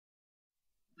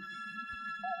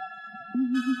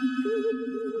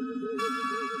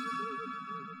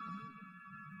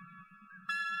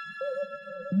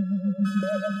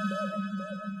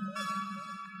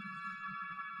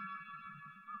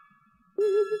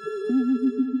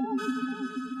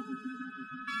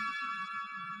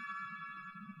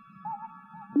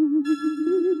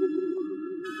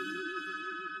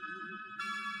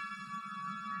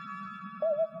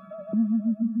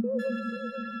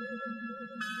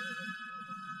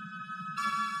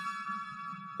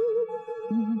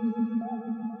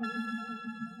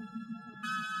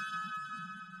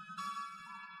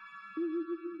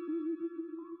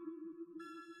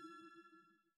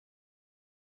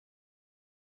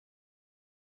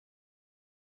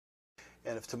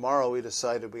And if tomorrow we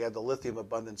decided we had the lithium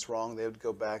abundance wrong, they would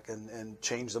go back and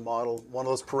change the model. One of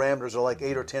those parameters are like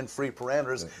 8 or 10 free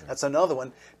parameters. That's another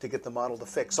one to get the model to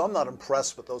fix. So I'm not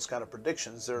impressed with those kind of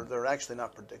predictions. They're actually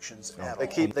not predictions at all.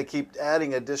 They keep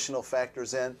adding additional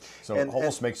factors in. So it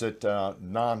almost makes it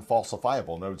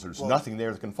non-falsifiable. In other words, there's nothing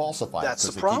there that can falsify. That's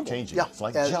the they problem. Keep changing. Yeah. It's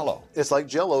like Jell-O. It's like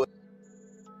Jell-O.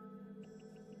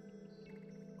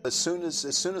 As soon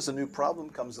as a new problem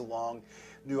comes along,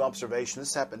 new observation,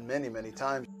 this happened many, many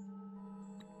times.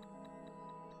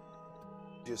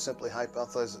 You simply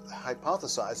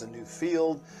hypothesize a new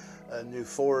field, a new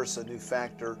force, a new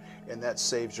factor, and that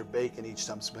saves your bacon each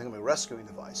time. It's becoming a rescuing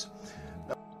device.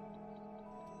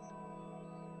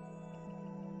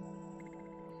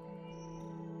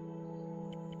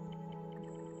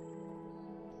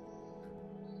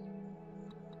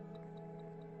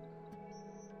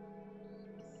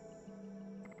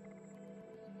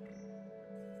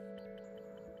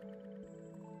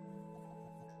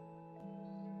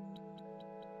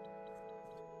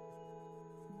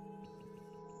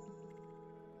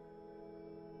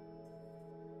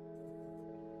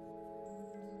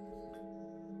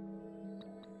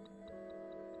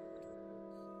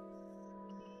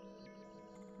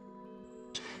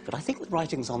 But I think the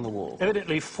writing's on the wall.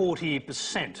 Evidently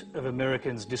 40% of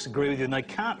Americans disagree with you, and they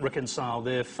can't reconcile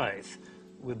their faith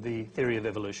with the theory of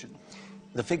evolution.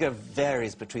 The figure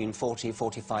varies between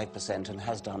 40–45% and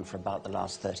has done for about the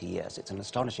last 30 years. It's an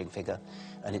astonishing figure,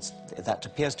 and that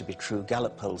appears to be true.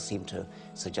 Gallup polls seem to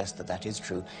suggest that that is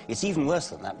true. It's even worse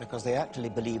than that, because they actually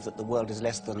believe that the world is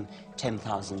less than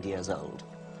 10,000 years old.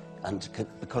 And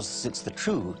because since the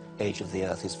true age of the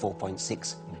Earth is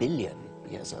 4.6 billion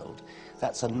years old,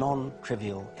 that's a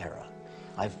non-trivial error.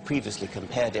 I've previously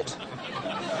compared it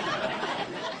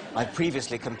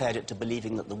to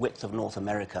believing that the width of North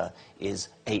America is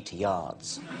 8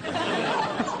 yards.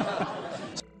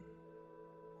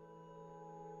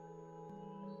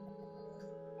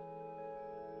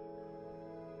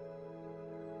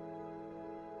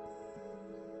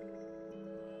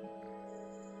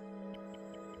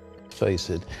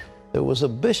 Face it, there was a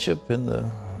bishop in the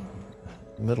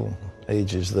Middle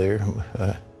Ages there,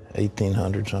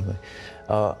 1800 something,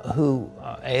 who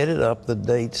added up the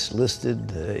dates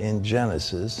listed in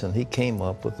Genesis, and he came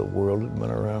up with the world had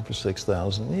been around for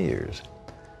 6,000 years.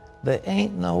 There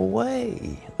ain't no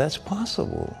way that's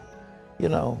possible. You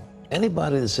know,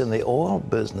 anybody that's in the oil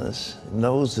business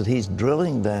knows that he's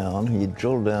drilling down. He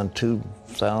drilled down 2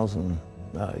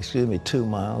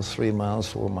 miles, 3 miles,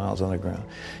 4 miles underground.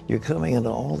 You're coming into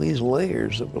all these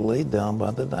layers that were laid down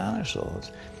by the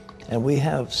dinosaurs. And we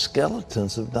have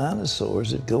skeletons of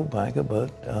dinosaurs that go back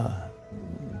about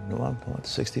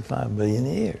 65 million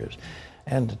years.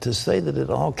 And to say that it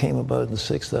all came about in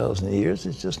 6,000 years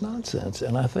is just nonsense.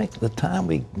 And I think the time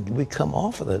we come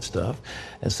off of that stuff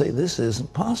and say this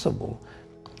isn't possible.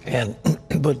 And,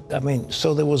 but I mean,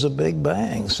 so there was a big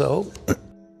bang. So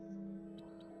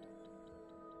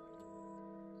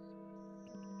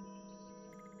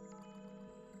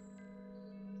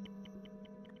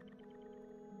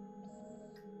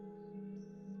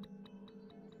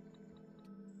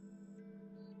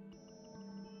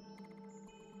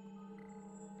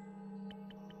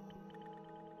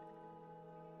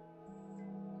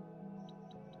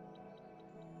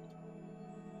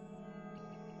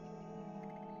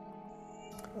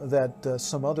that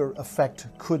some other effect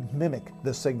could mimic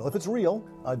this signal. If it's real,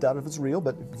 I doubt if it's real,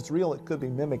 but if it's real, it could be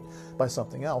mimicked by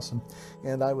something else.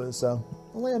 And I was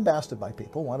lambasted by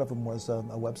people. One of them was a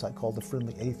website called The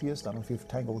Friendly Atheist. I don't know if you've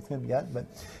tangled with him yet, but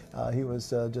he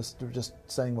was just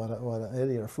saying what an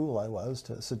idiot or fool I was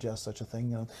to suggest such a thing.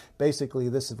 You know, basically,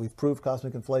 this is, we've proved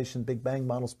cosmic inflation, Big Bang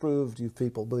model's proved, you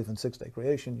people believe in six-day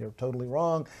creation, you're totally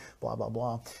wrong, blah, blah,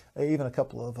 blah. Even a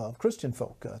couple of Christian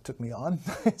folk took me on,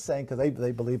 saying, because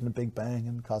they believe in the Big Bang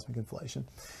and cosmic inflation,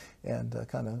 and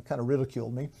kind of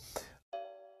ridiculed me.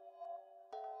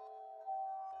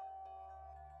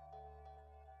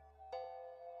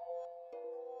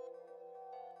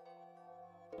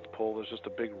 Pole. There's just a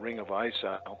big ring of ice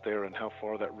out there, and how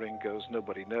far that ring goes,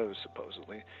 nobody knows,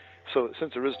 supposedly. So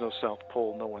since there is no South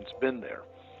Pole, no one's been there.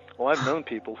 Well, I've known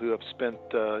people who have spent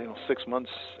 6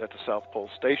 months at the South Pole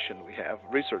station we have,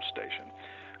 research station.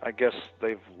 I guess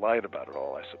they've lied about it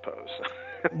all, I suppose.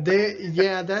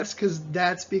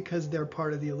 That's because they're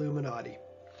part of the Illuminati.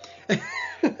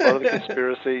 Part of the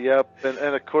conspiracy, yep. And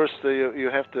of course, you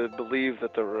have to believe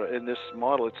that in this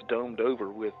model, it's domed over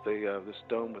with this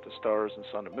dome with the stars and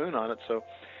sun and moon on it. So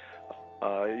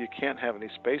you can't have any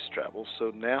space travel.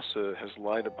 So NASA has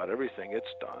lied about everything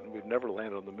it's done. We've never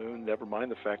landed on the moon. Never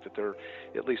mind the fact that there are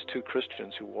at least 2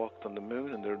 Christians who walked on the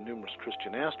moon, and there are numerous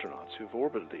Christian astronauts who've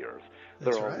orbited the Earth.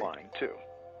 They're all lying too.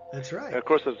 That's right. And of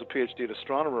course, as a PhD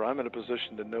astronomer, I'm in a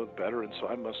position to know better, and so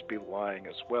I must be lying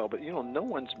as well. But, no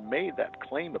one's made that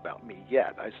claim about me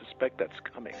yet. I suspect that's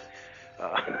coming.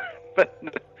 But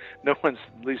no one's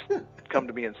at least come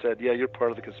to me and said, yeah, you're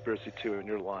part of the conspiracy too, and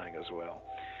you're lying as well.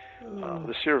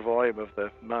 The sheer volume of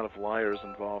the amount of liars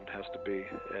involved has to be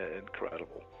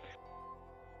incredible.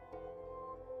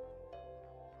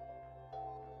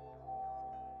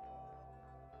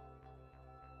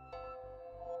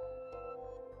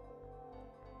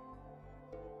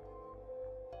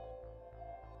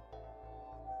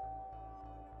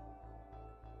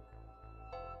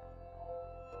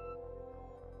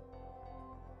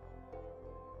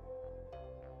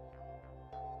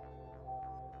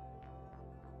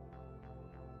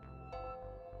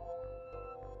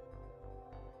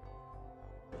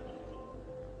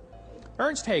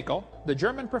 Ernst Haeckel, the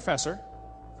German professor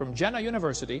from Jena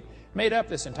University, made up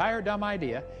this entire dumb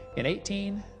idea in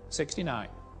 1869.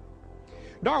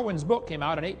 Darwin's book came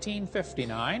out in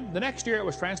 1859. The next year it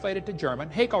was translated to German.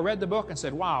 Haeckel read the book and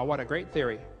said, wow, what a great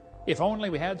theory. If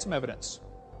only we had some evidence.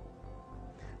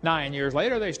 9 years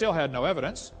later, they still had no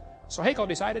evidence, so Haeckel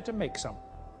decided to make some.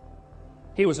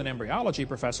 He was an embryology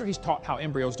professor. He's taught how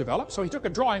embryos develop, so he took a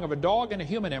drawing of a dog and a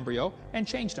human embryo and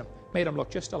changed them, made them look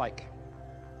just alike,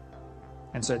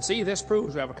 and said, see, this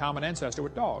proves we have a common ancestor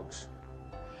with dogs.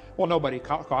 Well, nobody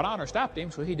caught on or stopped him,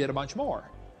 so he did a bunch more.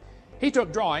 He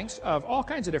took drawings of all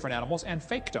kinds of different animals and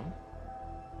faked them,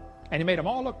 and he made them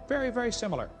all look very, very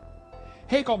similar.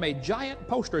 Haeckel made giant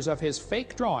posters of his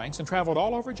fake drawings and traveled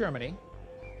all over Germany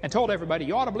and told everybody,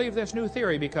 you ought to believe this new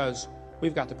theory because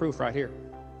we've got the proof right here.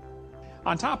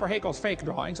 On top are Haeckel's fake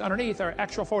drawings. Underneath are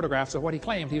actual photographs of what he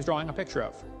claimed he was drawing a picture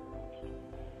of.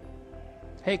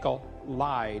 Haeckel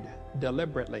lied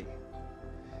deliberately.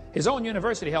 His own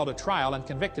university held a trial and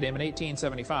convicted him in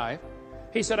 1875.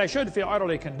 He said, I should feel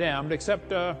utterly condemned,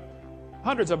 except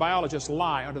hundreds of biologists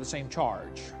lie under the same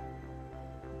charge.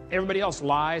 Everybody else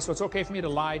lies, so it's okay for me to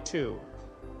lie too.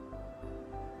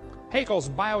 Haeckel's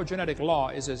biogenetic law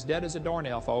is as dead as a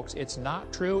doornail, folks. It's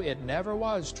not true. It never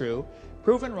was true.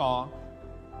 Proven wrong,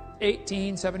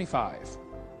 1875.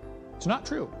 It's not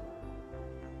true.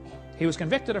 He was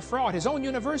convicted of fraud. His own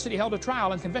university held a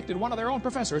trial and convicted one of their own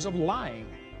professors of lying.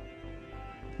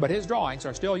 But his drawings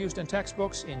are still used in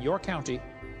textbooks in your county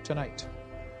tonight.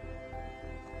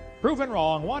 Proven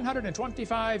wrong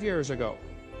 125 years ago.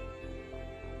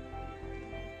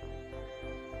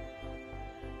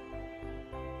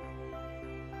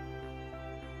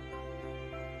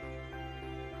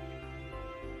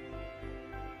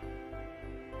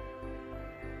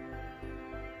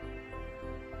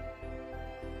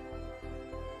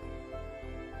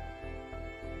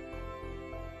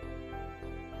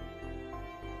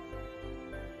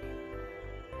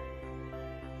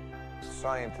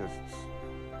 Scientists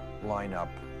line up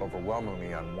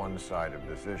overwhelmingly on one side of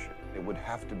this issue. It would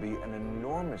have to be an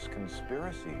enormous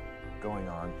conspiracy going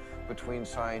on between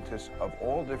scientists of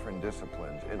all different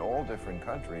disciplines in all different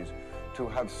countries to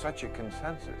have such a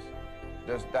consensus.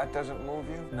 That doesn't move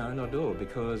you? No, not at all,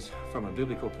 because from a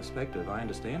biblical perspective, I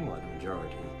understand why the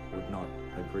majority would not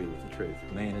agree with the truth.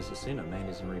 Man is a sinner. Man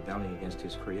is in rebellion against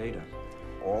his creator.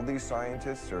 All these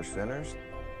scientists are sinners?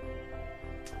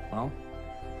 Well,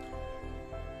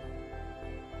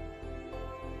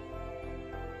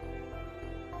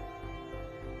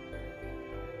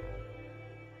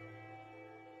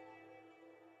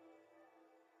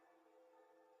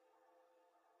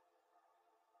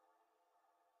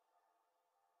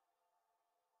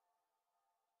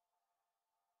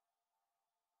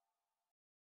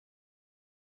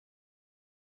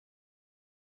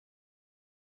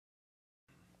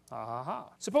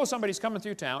 Suppose somebody's coming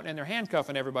through town and they're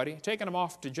handcuffing everybody, taking them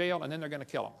off to jail, and then they're going to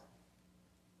kill them.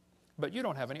 But you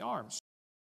don't have any arms.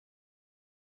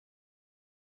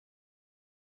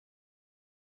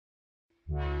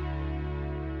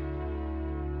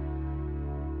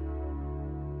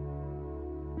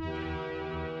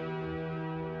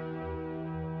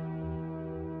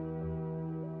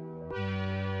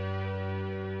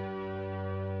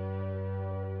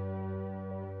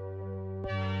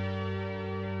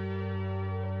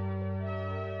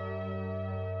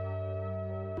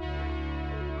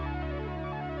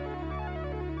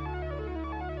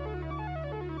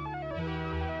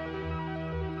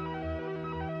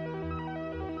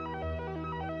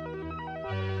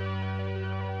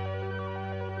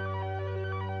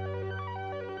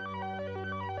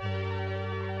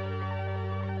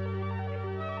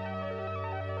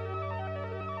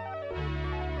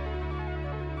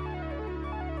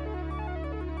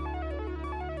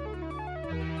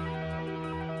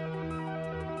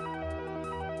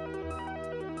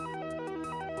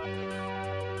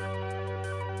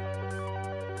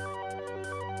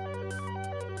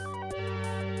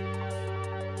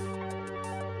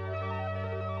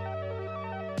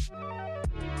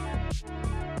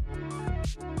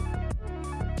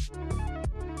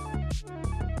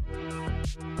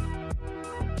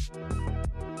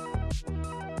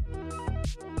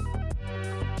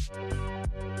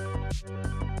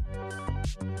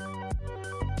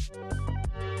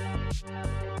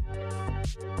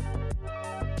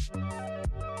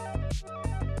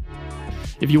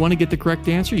 If you want to get the correct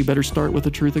answer, you better start with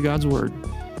the truth of God's Word.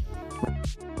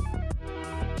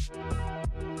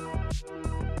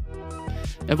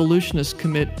 Evolutionists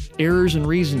commit errors in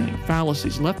reasoning,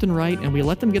 fallacies, left and right, and we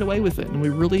let them get away with it, and we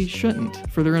really shouldn't.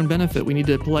 For their own benefit, we need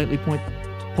to politely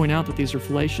point out that these are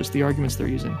fallacious, the arguments they're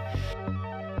using.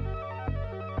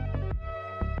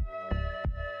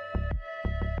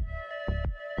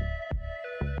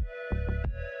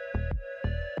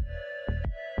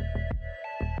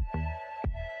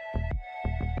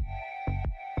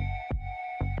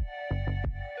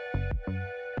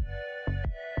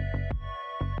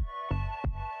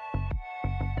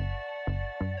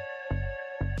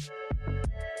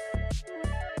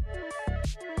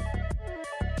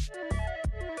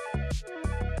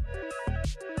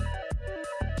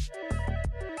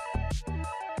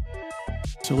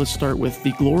 So let's start with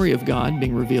the glory of God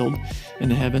being revealed in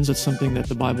the heavens. That's something that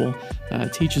the Bible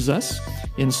teaches us.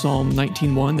 In Psalm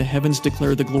 19:1, the heavens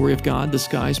declare the glory of God, the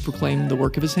skies proclaim the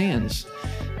work of His hands.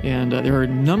 And there are a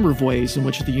number of ways in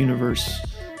which the universe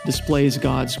displays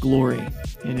God's glory,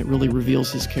 and it really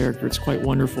reveals His character. It's quite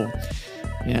wonderful.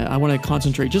 Yeah, I want to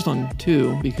concentrate just on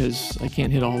two because I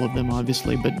can't hit all of them,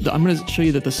 obviously, but I'm going to show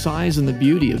you that the size and the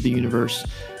beauty of the universe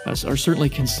are certainly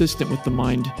consistent with the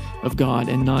mind of God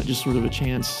and not just sort of a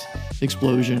chance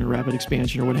explosion or rapid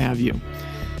expansion or what have you.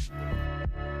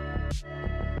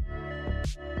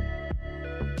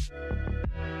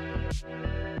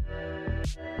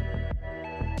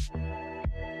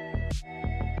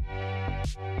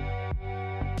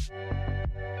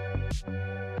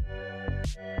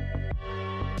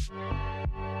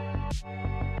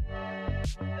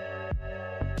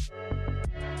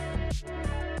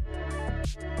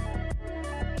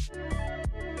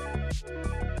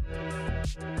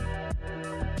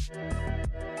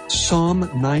 Psalm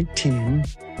 19,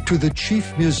 to the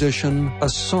chief musician, a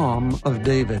psalm of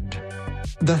David.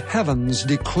 The heavens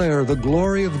declare the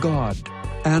glory of God,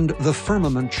 and the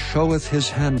firmament showeth His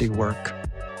handiwork.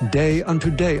 Day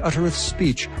unto day uttereth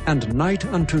speech, and night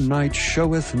unto night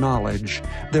showeth knowledge.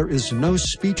 There is no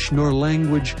speech nor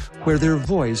language where their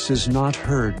voice is not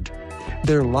heard.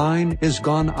 Their line is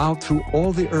gone out through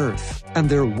all the earth, and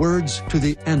their words to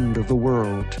the end of the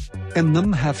world. In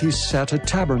them hath He set a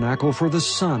tabernacle for the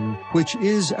sun, which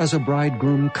is as a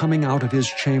bridegroom coming out of his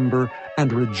chamber,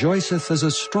 and rejoiceth as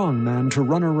a strong man to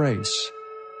run a race.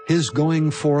 His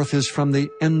going forth is from the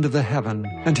end of the heaven,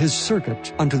 and His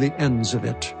circuit unto the ends of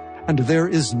it. And there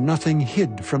is nothing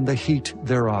hid from the heat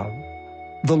thereof.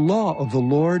 The law of the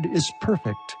Lord is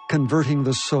perfect, converting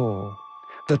the soul.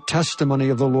 The testimony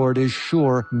of the Lord is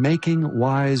sure, making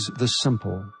wise the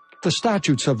simple. The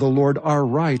statutes of the Lord are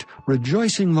right,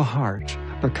 rejoicing the heart.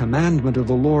 The commandment of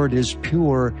the Lord is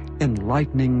pure,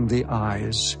 enlightening the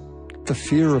eyes. The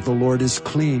fear of the Lord is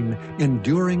clean,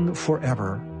 enduring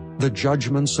forever. The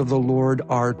judgments of the Lord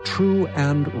are true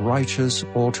and righteous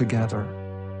altogether.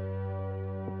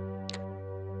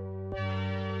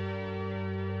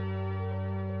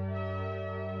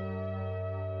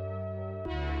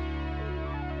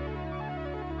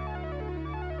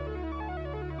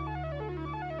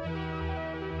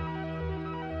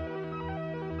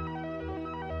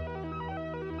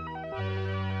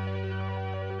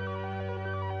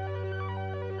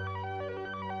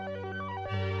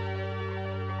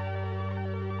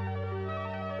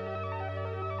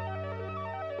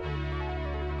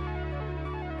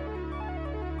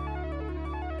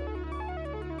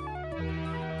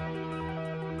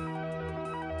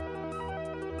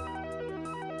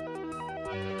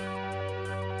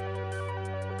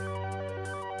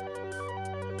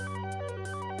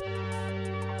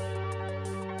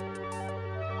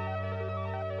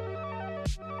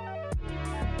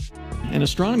 And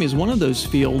astronomy is one of those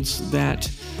fields that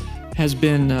has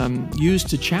been used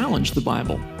to challenge the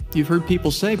Bible. You've heard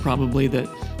people say probably that,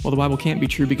 well, the Bible can't be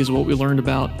true because of what we learned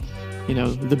about,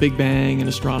 the Big Bang and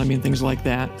astronomy and things like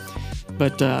that.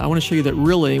 But I want to show you that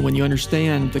really, when you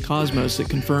understand the cosmos, it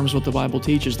confirms what the Bible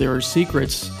teaches. There are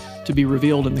secrets to be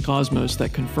revealed in the cosmos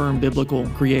that confirm biblical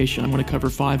creation. I'm going to cover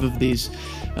 5 of these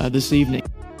this evening.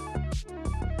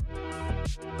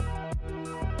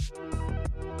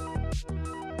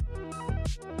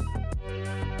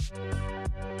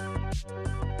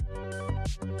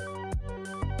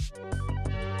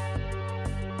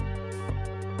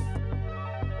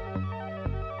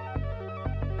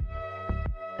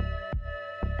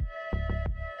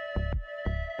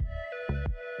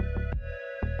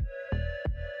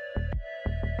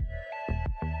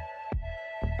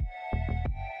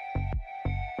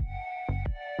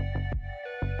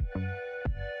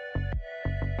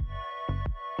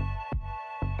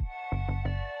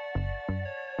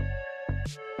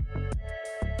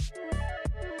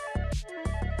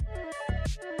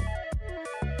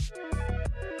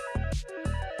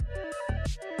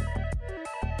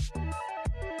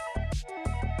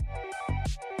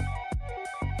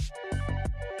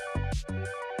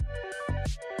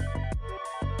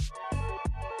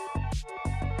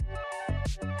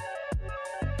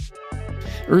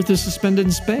 Earth is suspended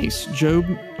in space. Job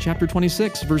chapter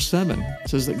 26, verse 7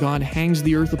 says that God hangs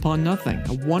the earth upon nothing.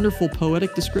 A wonderful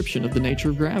poetic description of the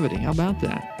nature of gravity. How about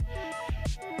that?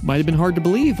 Might have been hard to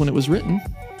believe when it was written.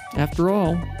 After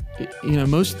all,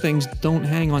 most things don't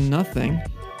hang on nothing.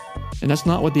 And that's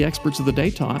not what the experts of the day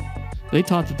taught. They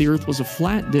taught that the earth was a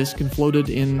flat disk and floated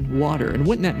in water. And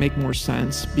wouldn't that make more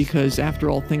sense? Because after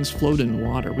all, things float in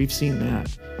water. We've seen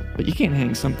that. But you can't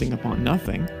hang something upon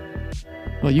nothing.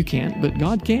 Well, you can't, but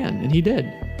God can, and He did.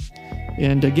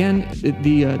 And again,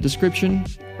 the description,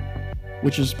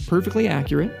 which is perfectly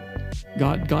accurate,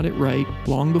 God got it right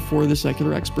long before the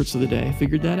secular experts of the day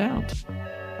figured that out.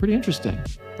 Pretty interesting.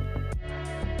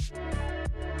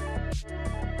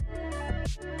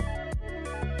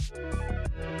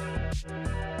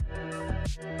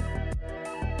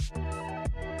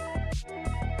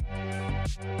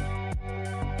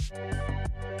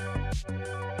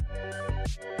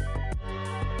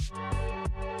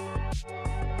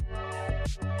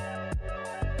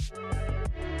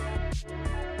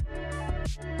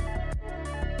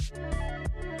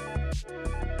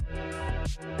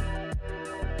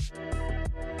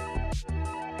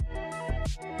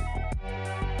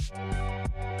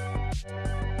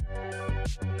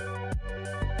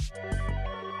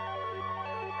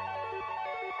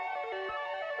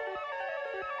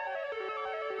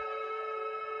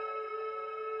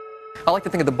 I like to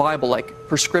think of the Bible like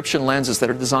prescription lenses that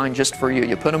are designed just for you.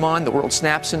 You put them on, the world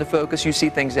snaps into focus, you see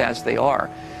things as they are.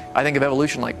 I think of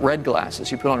evolution like red glasses.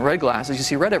 You put on red glasses, you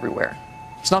see red everywhere.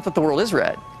 It's not that the world is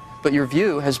red, but your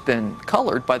view has been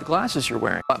colored by the glasses you're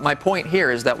wearing. But my point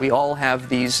here is that we all have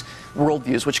these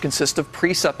worldviews which consist of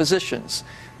presuppositions.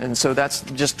 And so that's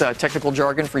just technical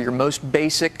jargon for your most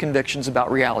basic convictions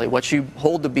about reality, what you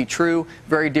hold to be true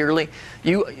very dearly.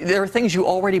 There are things you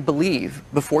already believe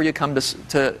before you come to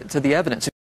the evidence.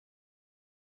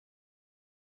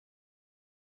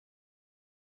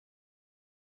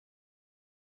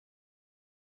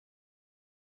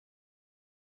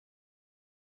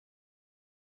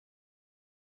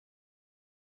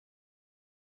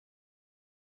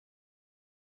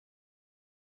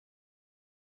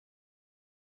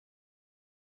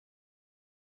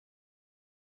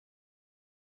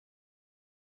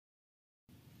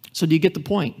 So do you get the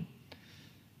point?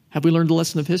 Have we learned the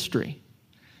lesson of history?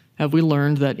 Have we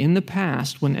learned that in the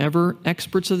past, whenever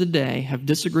experts of the day have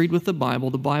disagreed with the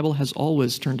Bible has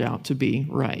always turned out to be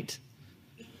right?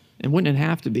 And wouldn't it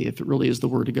have to be if it really is the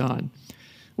Word of God?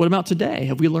 What about today?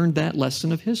 Have we learned that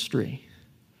lesson of history?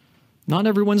 Not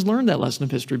everyone's learned that lesson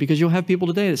of history, because you'll have people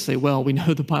today that say, well, we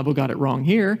know the Bible got it wrong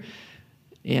here,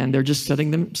 and they're just setting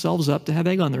themselves up to have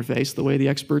egg on their face the way the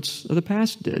experts of the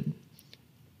past did.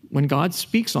 When God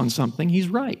speaks on something, He's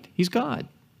right. He's God.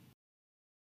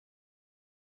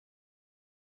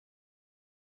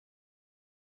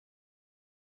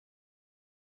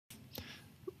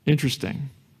 Interesting.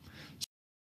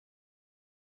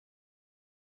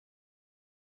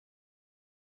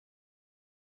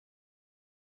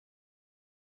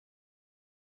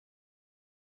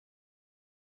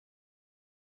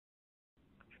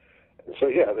 So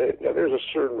yeah, there's a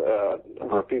certain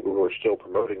number of people who are still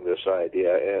promoting this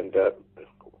idea, and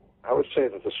I would say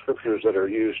that the scriptures that are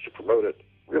used to promote it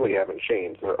really haven't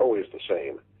changed. They're always the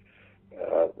same.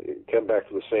 You come back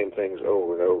to the same things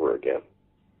over and over again.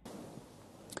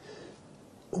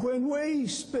 When we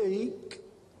speak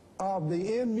of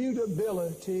the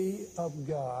immutability of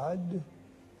God,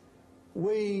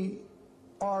 we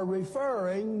are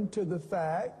referring to the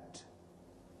fact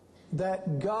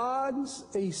that God's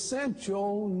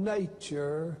essential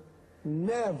nature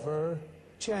never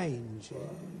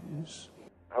changes.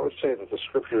 I would say that the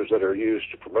scriptures that are used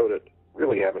to promote it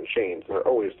really haven't changed. They're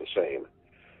always the same.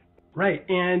 Right,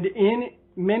 and in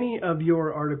many of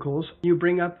your articles, you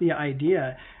bring up the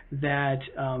idea that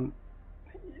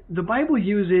the Bible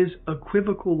uses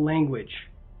equivocal language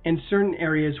in certain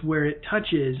areas where it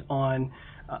touches on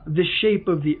the shape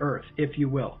of the earth, if you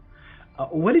will.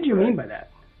 What did you mean by that?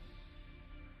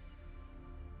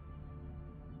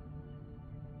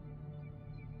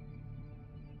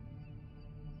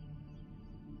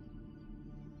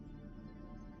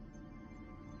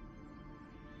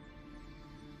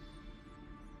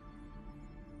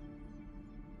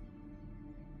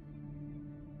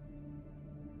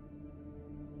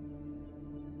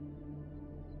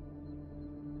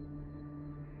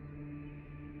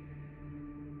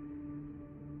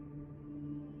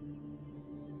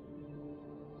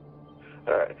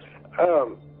 All right.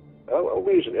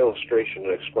 I'll use an illustration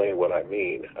to explain what I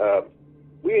mean.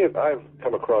 I've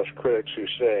come across critics who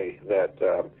say that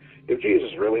if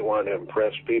Jesus really wanted to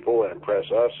impress people and impress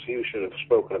us, he should have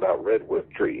spoken about redwood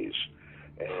trees.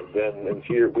 And then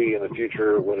we in the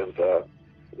future would have,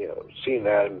 seen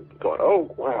that and gone,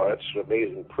 oh, wow, that's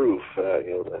amazing proof,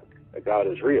 that God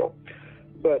is real.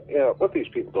 But what these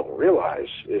people don't realize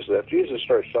is that if Jesus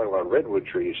starts talking about redwood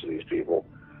trees to these people,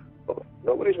 well,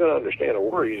 nobody's going to understand a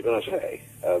word he's going to say,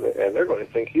 and they're going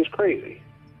to think he's crazy.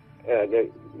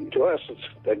 And to us, it's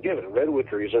a given. Redwood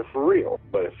trees are for real.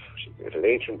 But if an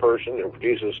ancient person, if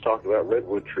Jesus talked about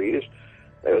redwood trees,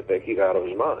 they would think he's out of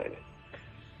his mind.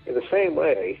 In the same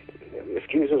way, if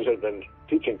Jesus had been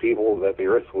teaching people that the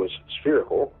earth was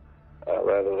spherical,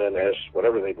 rather than as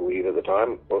whatever they believed at the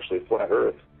time, mostly flat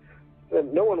earth,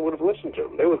 then no one would have listened to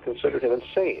him. They would have considered him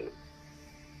insane.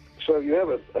 So you have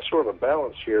a sort of a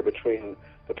balance here between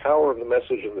the power of the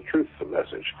message and the truth of the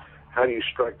message. How do you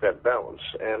strike that balance?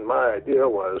 And my idea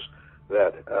was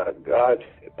that God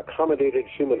accommodated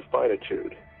human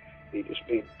finitude. He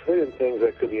put in things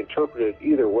that could be interpreted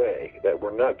either way, that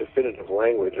were not definitive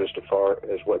language as far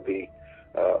as what the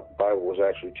Bible was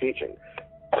actually teaching.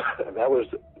 And that was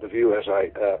the view as I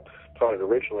taught it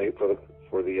originally for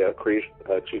the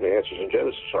Answers in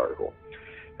Genesis article.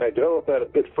 And I developed that a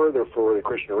bit further for the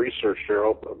Christian Research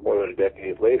Journal more than a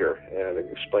decade later, and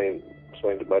explained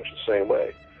it much the same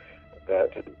way.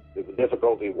 That the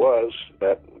difficulty was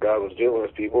that God was dealing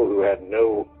with people who had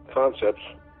no concepts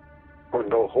or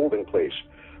no holding place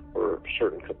for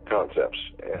certain concepts,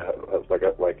 like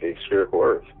a spherical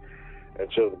earth. And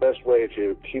so the best way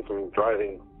to keep from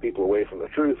driving people away from the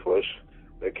truth was,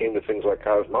 when it came to things like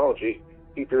cosmology,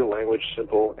 keep your language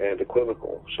simple and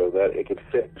equivocal so that it could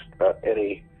fit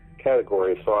any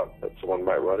category of thought that someone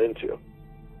might run into.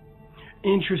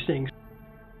 Interesting.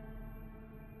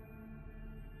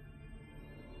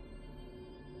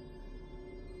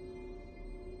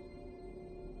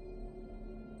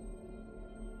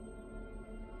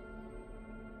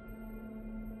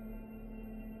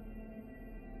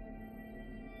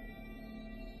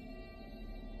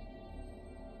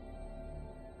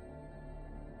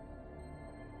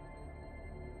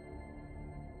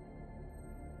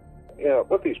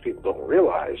 What these people don't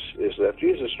realize is that if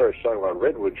Jesus starts talking about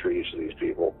redwood trees to these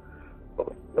people,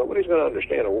 well, nobody's going to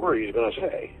understand a word he's going to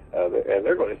say, and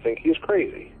they're going to think he's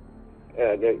crazy.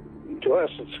 And to us,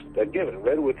 it's a given.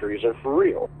 Redwood trees are for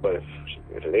real. But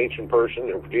if an ancient person,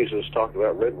 if Jesus talked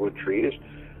about redwood trees,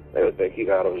 they would think he's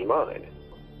out of his mind.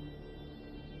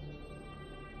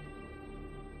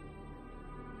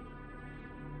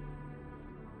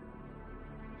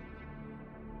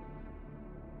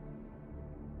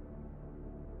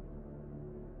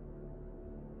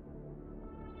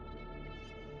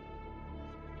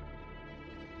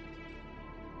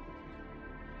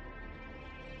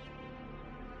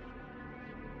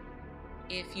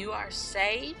 If you are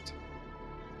saved,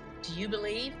 do you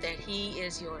believe that he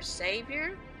is your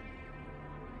Savior,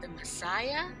 the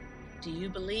Messiah? Do you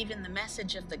believe in the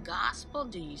message of the gospel?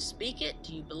 Do you speak it?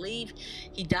 Do you believe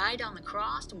he died on the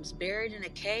cross and was buried in a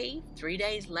cave? 3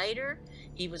 days later,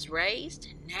 he was raised.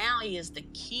 Now he is the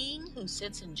King who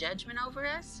sits in judgment over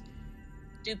us.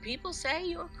 Do people say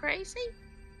you're crazy?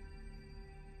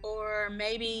 Or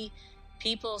maybe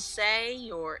people say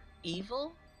you're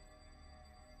evil?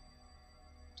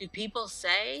 Do people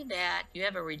say that you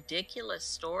have a ridiculous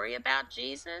story about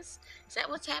Jesus? Is that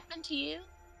what's happened to you?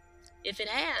 If it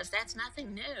has, that's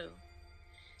nothing new.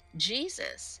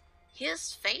 Jesus,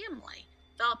 his family,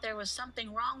 thought there was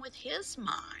something wrong with his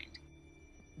mind.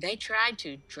 They tried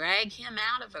to drag him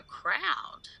out of a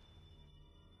crowd.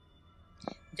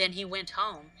 Then he went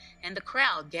home, and the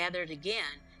crowd gathered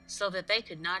again, so that they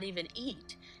could not even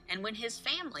eat. And when his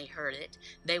family heard it,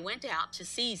 they went out to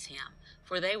seize him,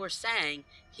 for they were saying,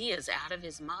 he is out of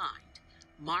his mind.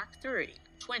 Mark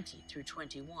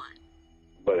 3:20-21.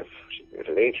 But if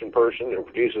an ancient person,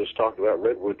 if Jesus talked about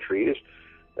redwood trees,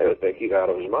 they would think he's out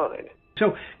of his mind.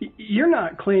 So you're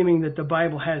not claiming that the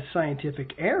Bible has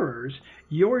scientific errors.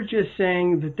 You're just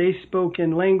saying that they spoke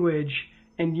in language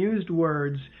and used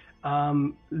words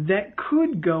that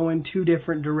could go in two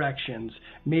different directions.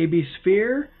 Maybe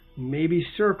sphere, maybe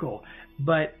circle.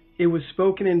 But it was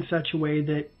spoken in such a way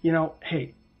that,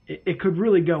 hey, it could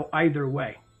really go either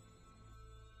way.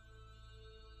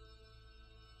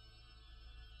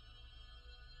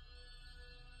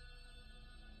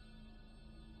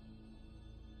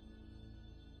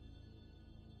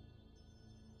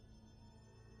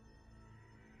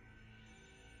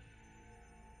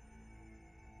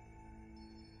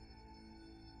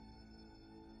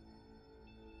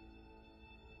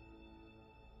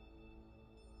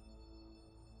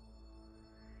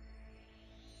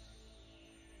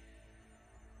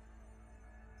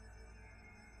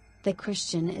 The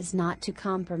Christian is not to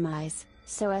compromise.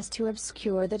 so as to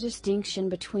obscure the distinction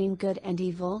between good and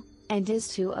evil, and is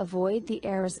to avoid the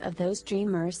errors of those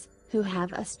dreamers, who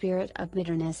have a spirit of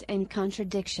bitterness and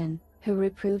contradiction, who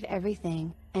reprove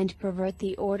everything, and pervert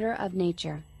the order of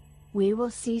nature. We will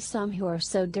see some who are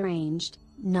so deranged,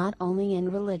 not only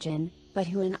in religion, but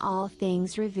who in all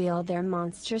things reveal their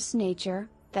monstrous nature,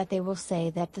 that they will say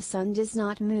that the sun does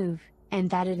not move, and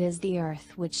that it is the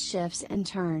earth which shifts and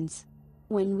turns.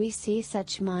 When we see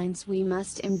such minds, we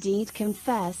must indeed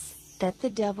confess that the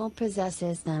devil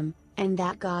possesses them, and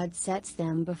that God sets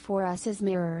them before us as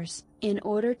mirrors, in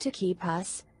order to keep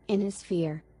us in his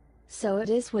fear. So it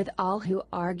is with all who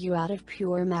argue out of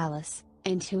pure malice,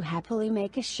 and who happily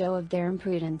make a show of their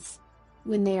imprudence.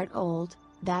 When they are told,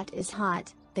 "That is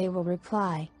hot," they will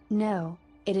reply, "No,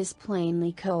 it is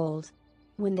plainly cold."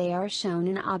 When they are shown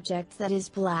an object that is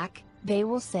black, they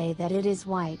will say that it is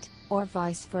white, or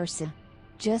vice versa.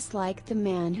 Just like the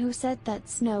man who said that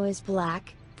snow is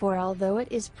black, for although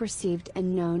it is perceived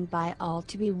and known by all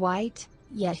to be white,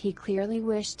 yet he clearly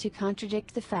wished to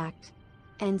contradict the fact.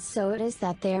 And so it is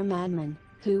that they are madmen,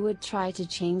 who would try to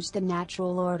change the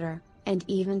natural order, and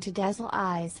even to dazzle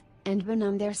eyes, and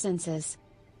benumb their senses.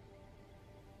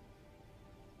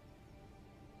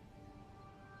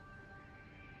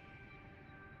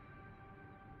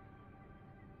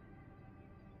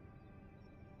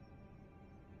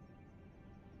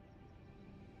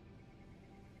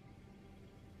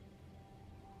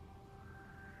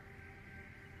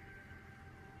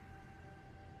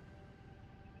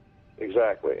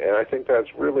 Exactly, and I think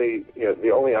that's really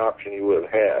the only option you would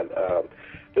have had.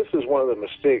 This is one of the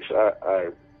mistakes I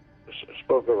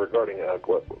spoke of regarding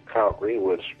Kyle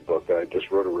Greenwood's book that I just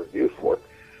wrote a review for.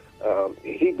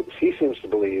 He seems to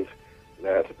believe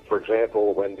that, for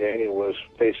example, when Daniel was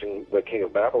facing the king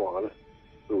of Babylon,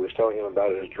 who was telling him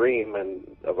about his dream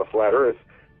and of a flat earth,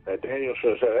 that Daniel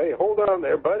should have said, "Hey, hold on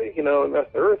there, buddy. The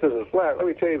earth isn't flat. Let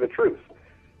me tell you the truth."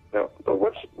 Now,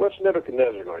 what's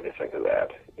Nebuchadnezzar going to think of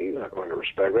that? He's not going to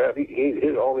respect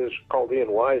that. All his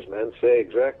Chaldean wise men say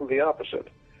exactly the opposite.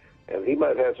 And he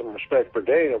might have had some respect for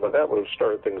Daniel, but that would have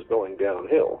started things going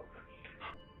downhill.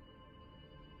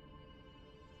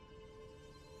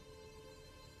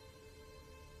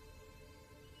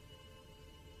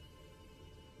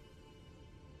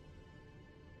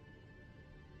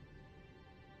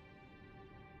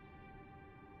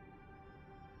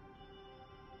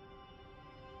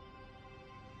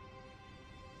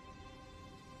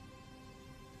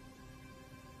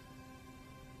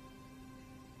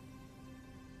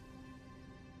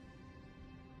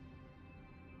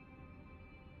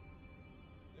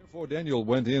 Therefore Daniel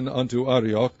went in unto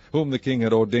Arioch, whom the king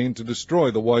had ordained to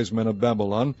destroy the wise men of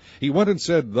Babylon. He went and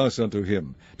said thus unto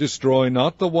him, Destroy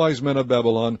not the wise men of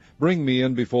Babylon, bring me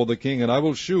in before the king, and I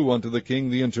will shew unto the king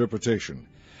the interpretation.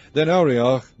 Then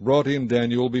Arioch brought in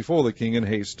Daniel before the king in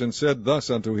haste, and said thus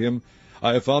unto him,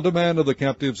 I have found a man of the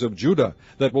captives of Judah,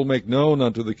 that will make known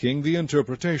unto the king the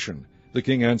interpretation. The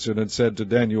king answered and said to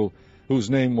Daniel, whose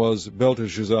name was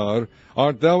Belteshazzar,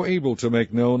 Art thou able to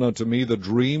make known unto me the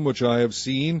dream which I have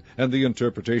seen, and the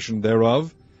interpretation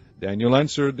thereof? Daniel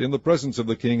answered in the presence of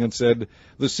the king, and said,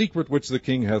 The secret which the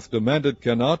king hath demanded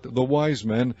cannot the wise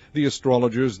men, the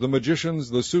astrologers, the magicians,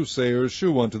 the soothsayers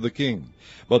shew unto the king.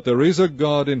 But there is a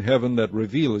God in heaven that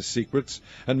revealeth secrets,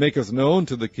 and maketh known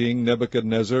to the king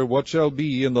Nebuchadnezzar what shall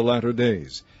be in the latter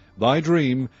days. Thy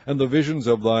dream and the visions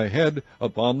of thy head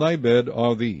upon thy bed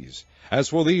are these. As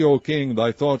for thee, O king,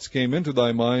 thy thoughts came into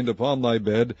thy mind upon thy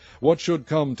bed, what should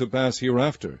come to pass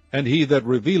hereafter. And he that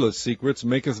revealeth secrets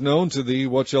maketh known to thee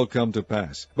what shall come to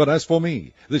pass. But as for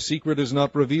me, the secret is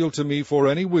not revealed to me for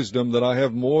any wisdom that I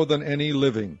have more than any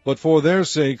living, but for their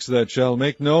sakes that shall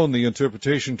make known the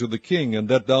interpretation to the king, and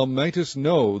that thou mightest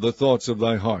know the thoughts of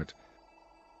thy heart.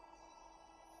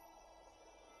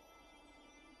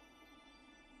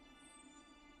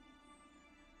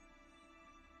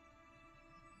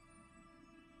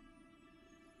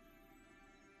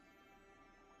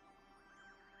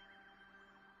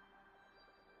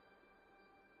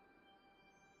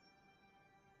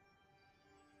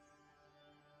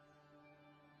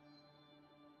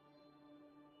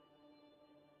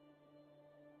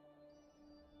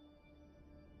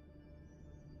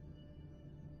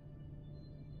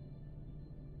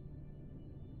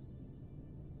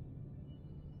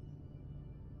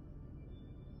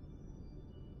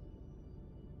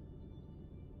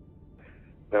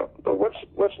 Now,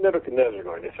 what's Nebuchadnezzar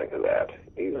going to think of that?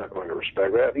 He's not going to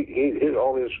respect that.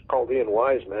 All his Chaldean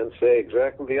wise men say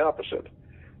exactly the opposite.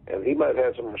 And he might have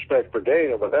had some respect for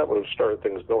Daniel, but that would have started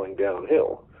things going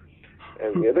downhill.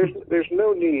 And there's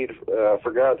no need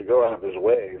for God to go out of His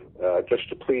way just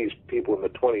to please people in the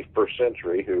 21st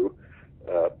century who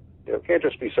can't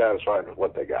just be satisfied with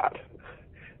what they got.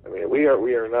 I mean, we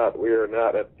are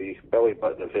not at the belly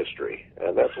button of history,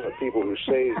 and that's what people who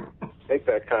make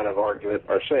that kind of argument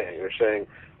are saying. They're saying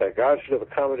that God should have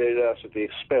accommodated us at the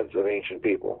expense of ancient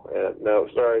people. And no,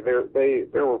 sorry, they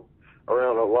were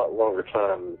around a lot longer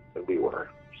time than we were.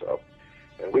 So,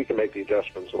 and we can make the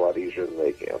adjustments a lot easier than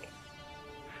they can.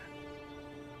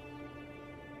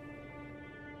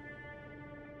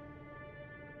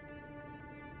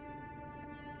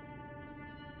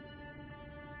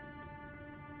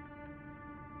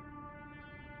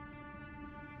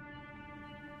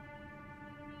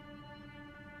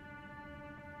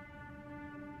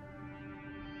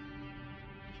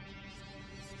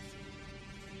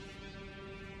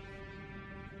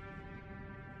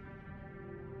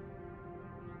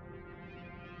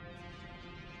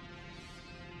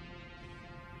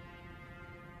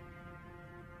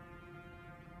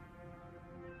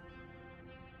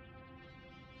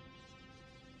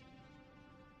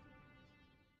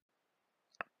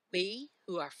 We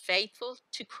who are faithful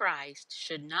to Christ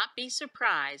should not be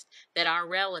surprised that our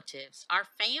relatives, our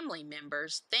family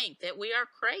members, think that we are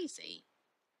crazy.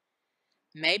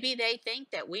 Maybe they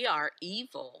think that we are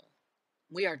evil.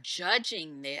 We are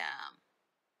judging them.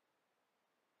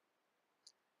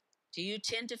 Do you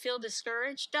tend to feel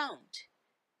discouraged? Don't.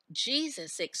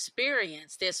 Jesus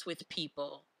experienced this with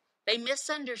people. They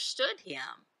misunderstood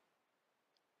Him.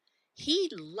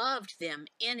 He loved them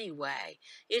anyway.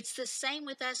 It's the same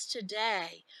with us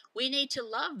today. We need to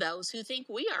love those who think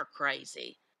we are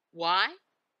crazy. Why?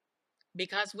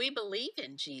 Because we believe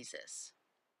in Jesus.